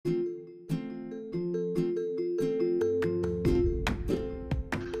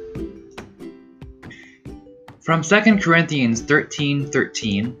From 2 Corinthians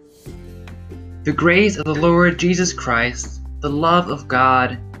 13:13, the grace of the Lord Jesus Christ, the love of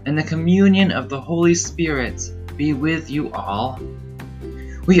God, and the communion of the Holy Spirit be with you all.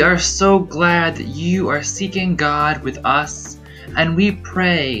 We are so glad that you are seeking God with us, and we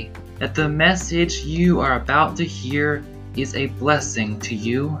pray that the message you are about to hear is a blessing to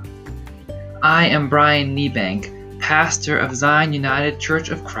you. I am Brian Niebank, pastor of Zion United Church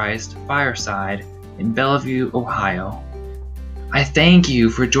of Christ, Fireside, in Bellevue, Ohio. I thank you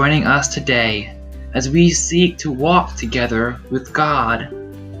for joining us today as we seek to walk together with God,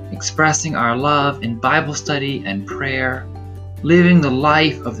 expressing our love in Bible study and prayer, living the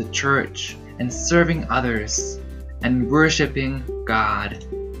life of the church and serving others, and worshiping God.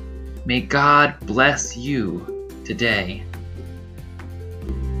 May God bless you today.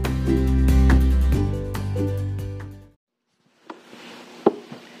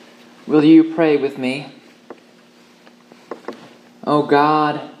 Will you pray with me? O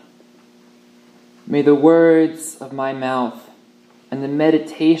God, may the words of my mouth and the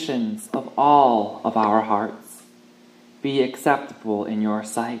meditations of all of our hearts be acceptable in your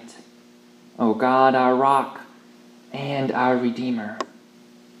sight, O God, our rock and our Redeemer.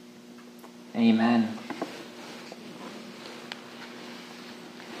 Amen.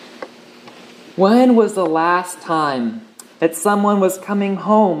 When was the last time that someone was coming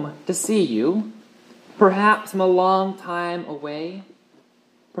home to see you, perhaps from a long time away,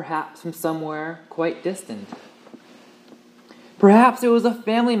 perhaps from somewhere quite distant? Perhaps it was a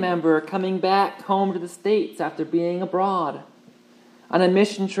family member coming back home to the States after being abroad, on a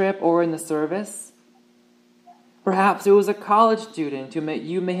mission trip or in the service. Perhaps it was a college student who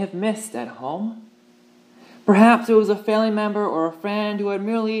you may have missed at home. Perhaps it was a family member or a friend who had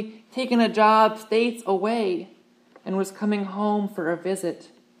merely taken a job states away and was coming home for a visit.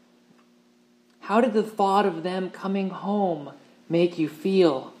 How did the thought of them coming home make you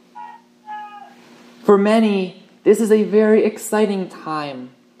feel? For many, this is a very exciting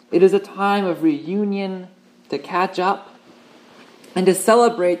time. It is a time of reunion, to catch up, and to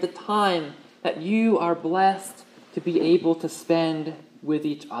celebrate the time that you are blessed to be able to spend with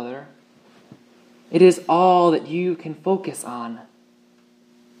each other. It is all that you can focus on.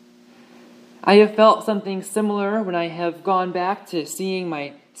 I have felt something similar when I have gone back to seeing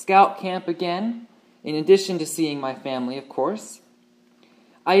my scout camp again, in addition to seeing my family, of course.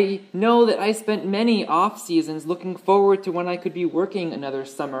 I know that I spent many off seasons looking forward to when I could be working another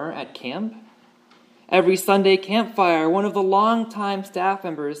summer at camp. Every Sunday campfire, one of the longtime staff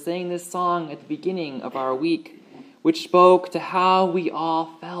members sang this song at the beginning of our week, which spoke to how we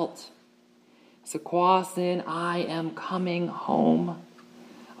all felt. Sequoiasin, I am coming home.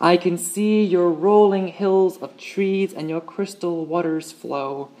 I can see your rolling hills of trees and your crystal waters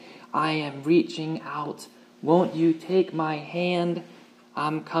flow. I am reaching out. Won't you take my hand?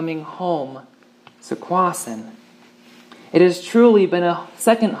 I'm coming home. Sequoiasin. It has truly been a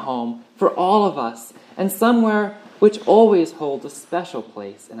second home for all of us, and somewhere which always holds a special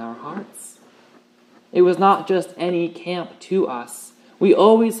place in our hearts. It was not just any camp to us. We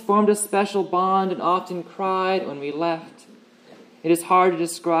always formed a special bond and often cried when we left. It is hard to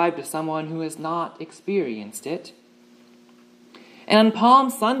describe to someone who has not experienced it. And on Palm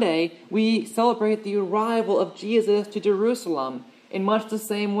Sunday, we celebrate the arrival of Jesus to Jerusalem in much the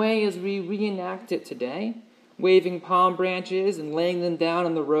same way as we reenact it today, waving palm branches and laying them down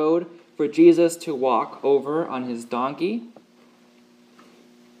on the road for Jesus to walk over on his donkey.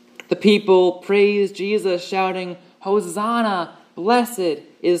 The people praise Jesus, shouting, "Hosanna! Blessed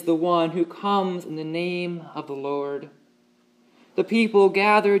is the one who comes in the name of the Lord." The people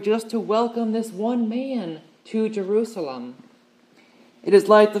gather just to welcome this one man to Jerusalem. It is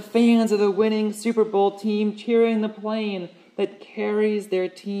like the fans of the winning Super Bowl team cheering the plane that carries their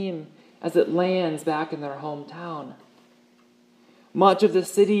team as it lands back in their hometown. Much of the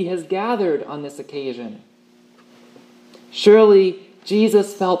city has gathered on this occasion. Surely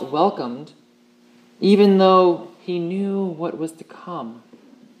Jesus felt welcomed, even though he knew what was to come.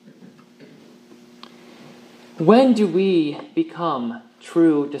 When do we become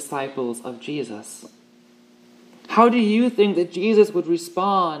true disciples of Jesus? How do you think that Jesus would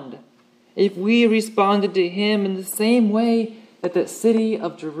respond if we responded to him in the same way that the city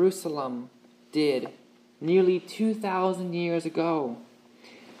of Jerusalem did nearly 2,000 years ago?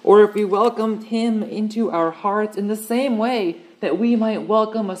 Or if we welcomed him into our hearts in the same way that we might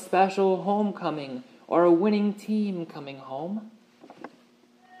welcome a special homecoming or a winning team coming home?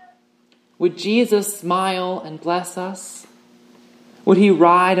 Would Jesus smile and bless us? Would he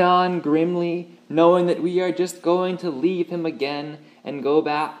ride on grimly, knowing that we are just going to leave him again and go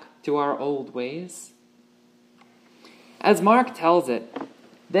back to our old ways? As Mark tells it,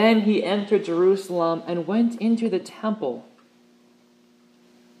 then he entered Jerusalem and went into the temple.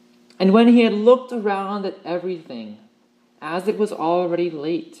 And when he had looked around at everything, as it was already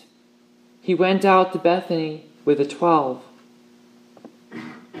late, he went out to Bethany with the 12.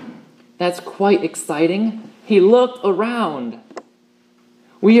 That's quite exciting. He looked around.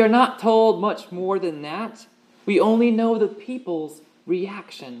 We are not told much more than that. We only know the people's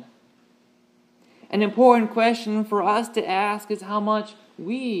reaction. An important question for us to ask is how much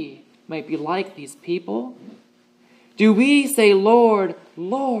we might be like these people. Do we say, Lord,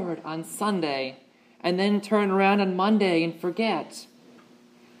 Lord, on Sunday, and then turn around on Monday and forget?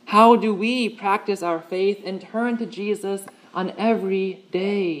 How do we practice our faith and turn to Jesus on every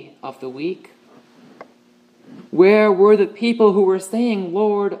day of the week? Where were the people who were saying,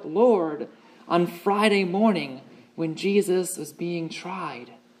 Lord, Lord, on Friday morning when Jesus was being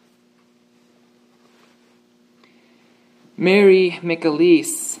tried? Mary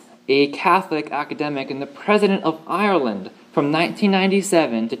McAleese, a Catholic academic and the President of Ireland from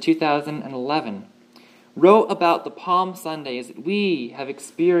 1997 to 2011, wrote about the Palm Sundays that we have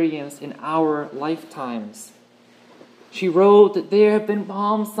experienced in our lifetimes. She wrote that there have been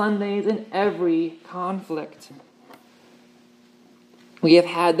Palm Sundays in every conflict. We have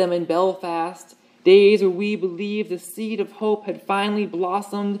had them in Belfast, days where we believed the seed of hope had finally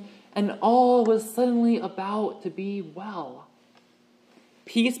blossomed and all was suddenly about to be well.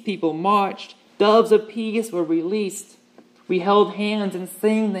 Peace people marched, doves of peace were released. We held hands and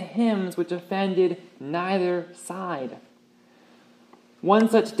sang the hymns which offended neither side. One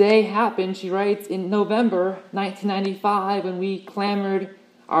such day happened, she writes, in November 1995 when we clamored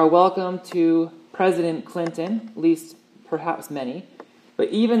our welcome to President Clinton, at least perhaps many. But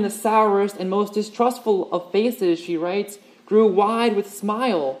even the sourest and most distrustful of faces, she writes, grew wide with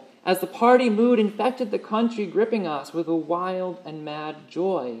smile as the party mood infected the country, gripping us with a wild and mad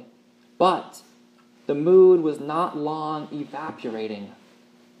joy. But the mood was not long evaporating.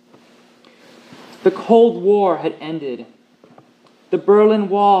 The Cold War had ended. The Berlin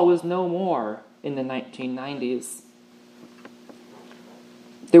Wall was no more in the 1990s.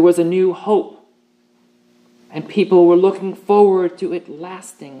 There was a new hope, and people were looking forward to it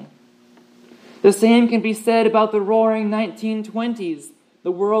lasting. The same can be said about the roaring 1920s.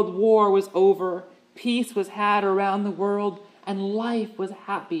 The World War was over, peace was had around the world, and life was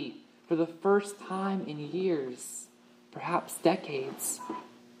happy for the first time in years, perhaps decades.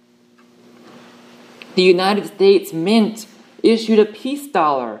 The United States Mint issued a peace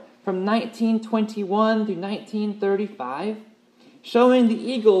dollar from 1921 to 1935, showing the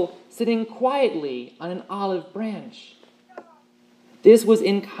eagle sitting quietly on an olive branch. This was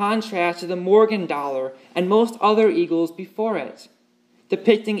in contrast to the Morgan dollar and most other eagles before it,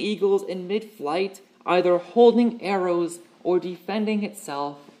 depicting eagles in mid-flight, either holding arrows or defending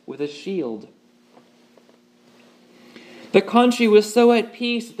itself with a shield. The country was so at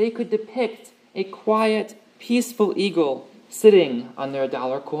peace that they could depict a quiet, peaceful eagle sitting on their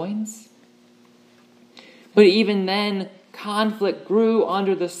dollar coins. But even then, conflict grew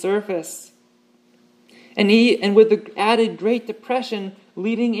under the surface. And with the added Great Depression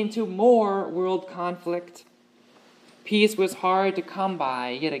leading into more world conflict, peace was hard to come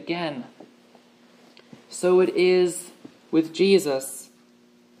by yet again. So it is with Jesus.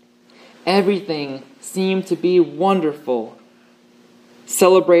 Everything seemed to be wonderful,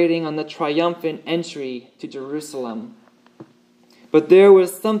 celebrating on the triumphant entry to Jerusalem. But there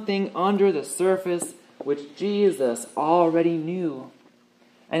was something under the surface which Jesus already knew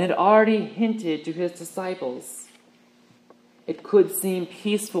and had already hinted to his disciples. It could seem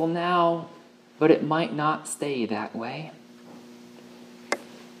peaceful now, but it might not stay that way.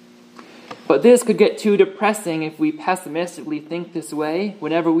 But this could get too depressing if we pessimistically think this way.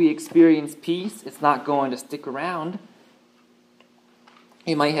 Whenever we experience peace, it's not going to stick around.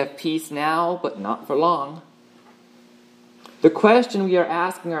 You might have peace now, but not for long. The question we are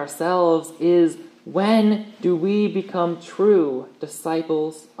asking ourselves is, when do we become true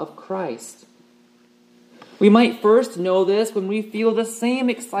disciples of Christ? We might first know this when we feel the same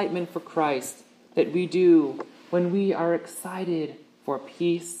excitement for Christ that we do when we are excited for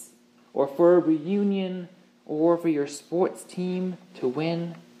peace, or for a reunion, or for your sports team to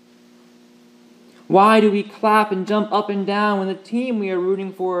win. Why do we clap and jump up and down when the team we are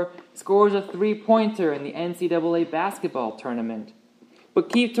rooting for scores a three-pointer in the NCAA basketball tournament, but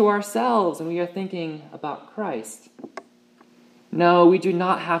keep to ourselves when we are thinking about Christ? No, we do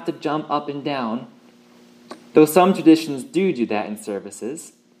not have to jump up and down, though some traditions do that in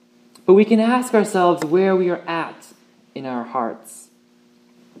services. But we can ask ourselves where we are at in our hearts.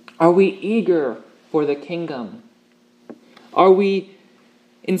 Are we eager for the kingdom? Are we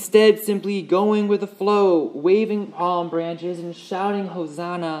instead simply going with the flow, waving palm branches and shouting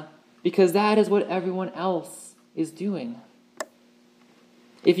Hosanna because that is what everyone else is doing?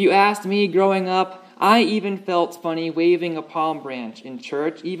 If you asked me growing up, I even felt funny waving a palm branch in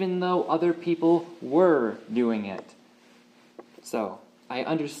church, even though other people were doing it. So, I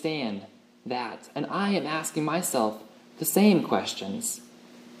understand that, and I am asking myself the same questions.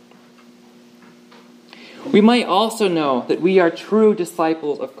 We might also know that we are true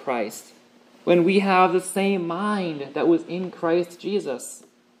disciples of Christ when we have the same mind that was in Christ Jesus.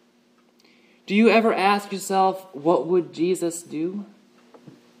 Do you ever ask yourself, what would Jesus do?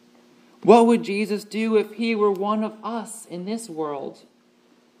 What would Jesus do if he were one of us in this world?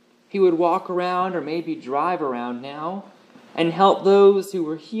 He would walk around, or maybe drive around now, and help those who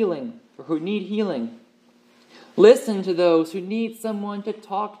were healing or who need healing. Listen to those who need someone to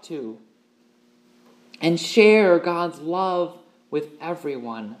talk to. And share God's love with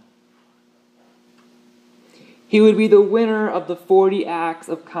everyone. He would be the winner of the 40 acts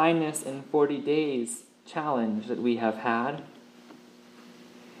of kindness in 40 days challenge that we have had.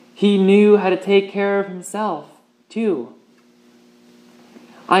 He knew how to take care of himself, too.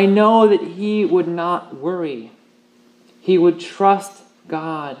 I know that he would not worry. He would trust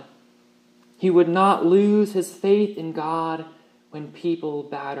God. He would not lose his faith in God when people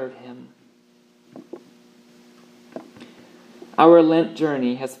battered him. Our Lent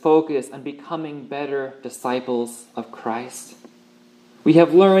journey has focused on becoming better disciples of Christ. We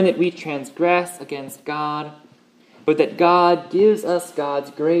have learned that we transgress against God, but that God gives us God's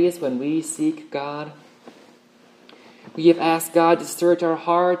grace when we seek God. We have asked God to search our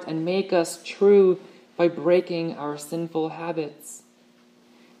heart and make us true by breaking our sinful habits.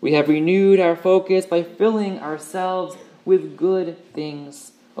 We have renewed our focus by filling ourselves with good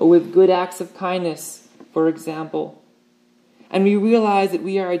things, or with good acts of kindness, for example. And we realize that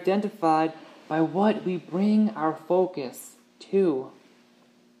we are identified by what we bring our focus to.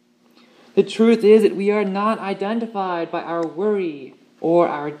 The truth is that we are not identified by our worry or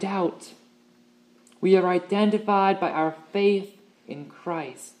our doubt. We are identified by our faith in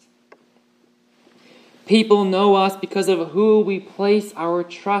Christ. People know us because of who we place our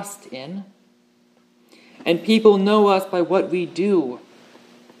trust in. And people know us by what we do.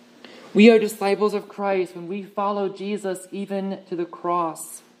 We are disciples of Christ when we follow Jesus even to the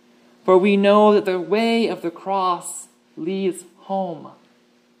cross. For we know that the way of the cross leads home.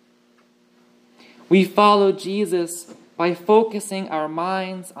 We follow Jesus by focusing our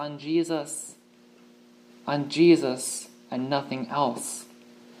minds on Jesus and nothing else.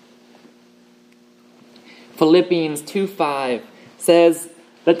 Philippians 2:5 says,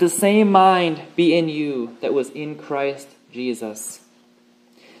 "Let the same mind be in you that was in Christ Jesus."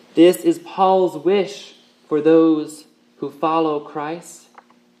 This is Paul's wish for those who follow Christ.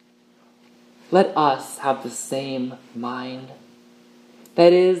 Let us have the same mind.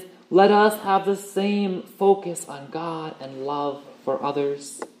 That is, let us have the same focus on God and love for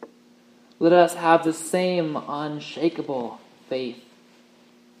others. Let us have the same unshakable faith.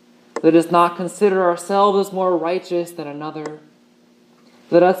 Let us not consider ourselves as more righteous than another.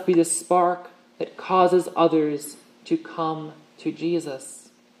 Let us be the spark that causes others to come to Jesus.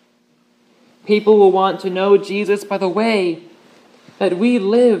 People will want to know Jesus by the way that we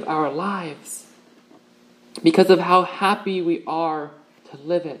live our lives, because of how happy we are to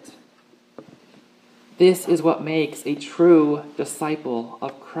live it. This is what makes a true disciple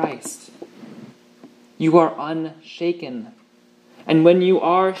of Christ. You are unshaken. And when you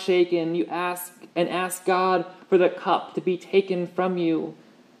are shaken, you ask God for the cup to be taken from you.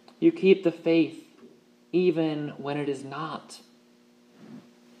 You keep the faith even when it is not.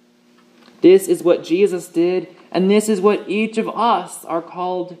 This is what Jesus did, and this is what each of us are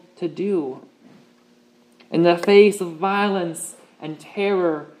called to do. In the face of violence and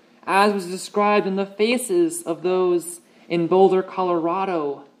terror, as was described in the faces of those in Boulder,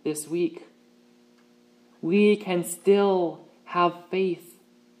 Colorado this week, we can still have faith.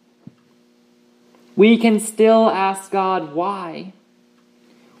 We can still ask God why.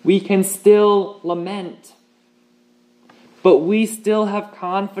 We can still lament. But we still have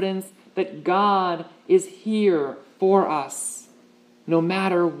confidence that God is here for us, no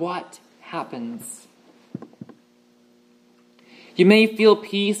matter what happens. You may feel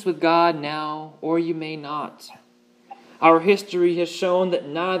peace with God now, or you may not. Our history has shown that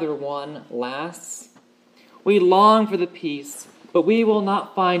neither one lasts. We long for the peace, but we will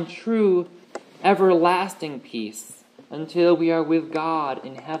not find true, everlasting peace until we are with God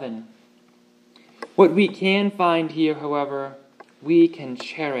in heaven. What we can find here, however, we can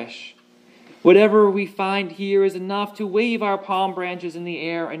cherish. Whatever we find here is enough to wave our palm branches in the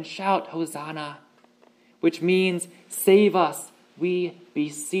air and shout, Hosanna, which means, save us, we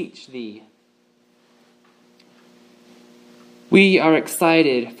beseech thee. We are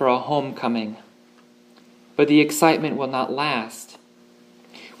excited for a homecoming, but the excitement will not last.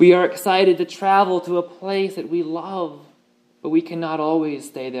 We are excited to travel to a place that we love, but we cannot always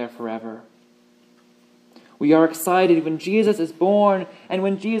stay there forever. We are excited when Jesus is born and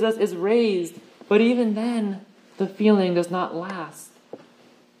when Jesus is raised, but even then, the feeling does not last.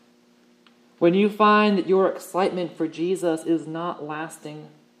 When you find that your excitement for Jesus is not lasting,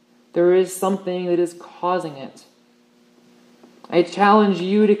 there is something that is causing it. I challenge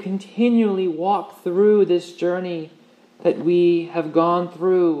you to continually walk through this journey that we have gone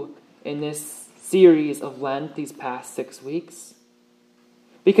through in this series of Lent these past 6 weeks.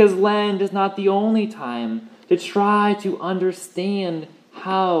 Because Lent is not the only time to try to understand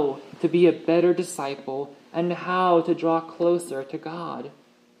how to be a better disciple and how to draw closer to God.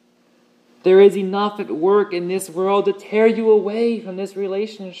 There is enough at work in this world to tear you away from this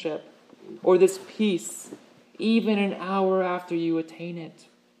relationship or this peace, even an hour after you attain it.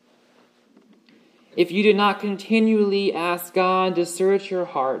 If you do not continually ask God to search your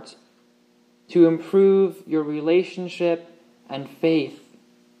heart, to improve your relationship and faith,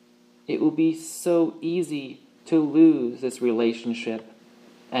 it will be so easy to lose this relationship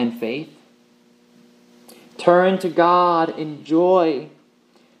and faith. Turn to God in joy.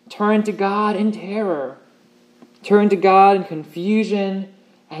 Turn to God in terror. Turn to God in confusion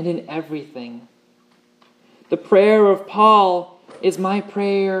and in everything. The prayer of Paul is my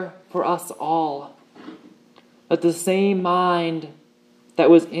prayer for us all. Let the same mind that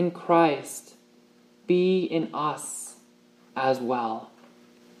was in Christ be in us as well.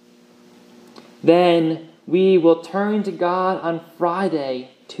 Then we will turn to God on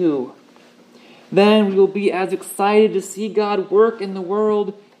Friday too. Then we will be as excited to see God work in the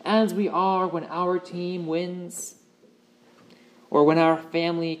world as we are when our team wins or when our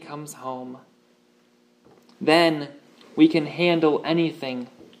family comes home. Then we can handle anything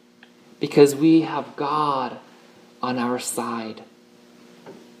because we have God on our side.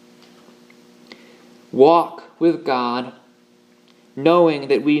 Walk with God, knowing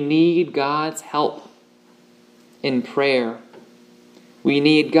that we need God's help in prayer. We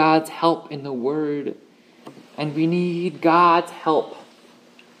need God's help in the Word. And we need God's help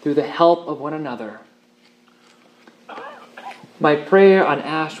through the help of one another. My prayer on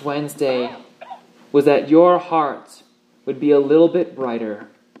Ash Wednesday was that your heart would be a little bit brighter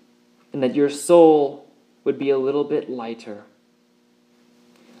and that your soul would be a little bit lighter.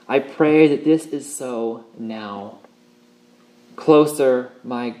 I pray that this is so now. Closer,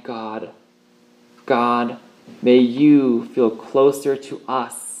 my God. God, may you feel closer to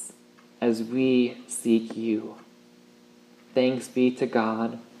us as we seek you. Thanks be to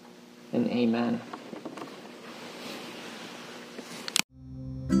God, and amen.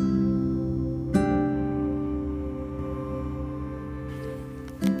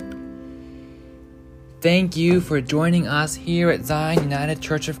 Thank you for joining us here at Zion United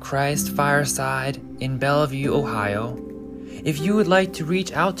Church of Christ Fireside in Bellevue, Ohio. If you would like to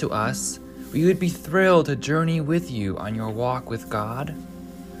reach out to us, we would be thrilled to journey with you on your walk with God.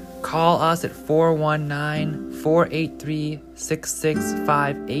 Call us at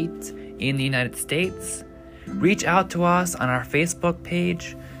 419-483-6658 in the United States. Reach out to us on our Facebook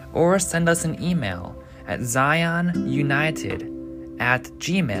page or send us an email at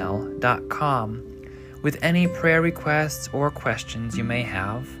zionunited@gmail.com with any prayer requests or questions you may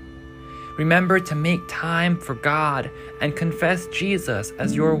have. Remember to make time for God and confess Jesus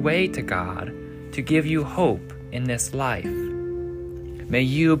as your way to God to give you hope in this life. May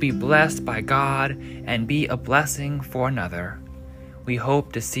you be blessed by God and be a blessing for another. We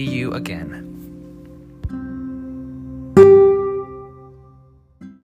hope to see you again.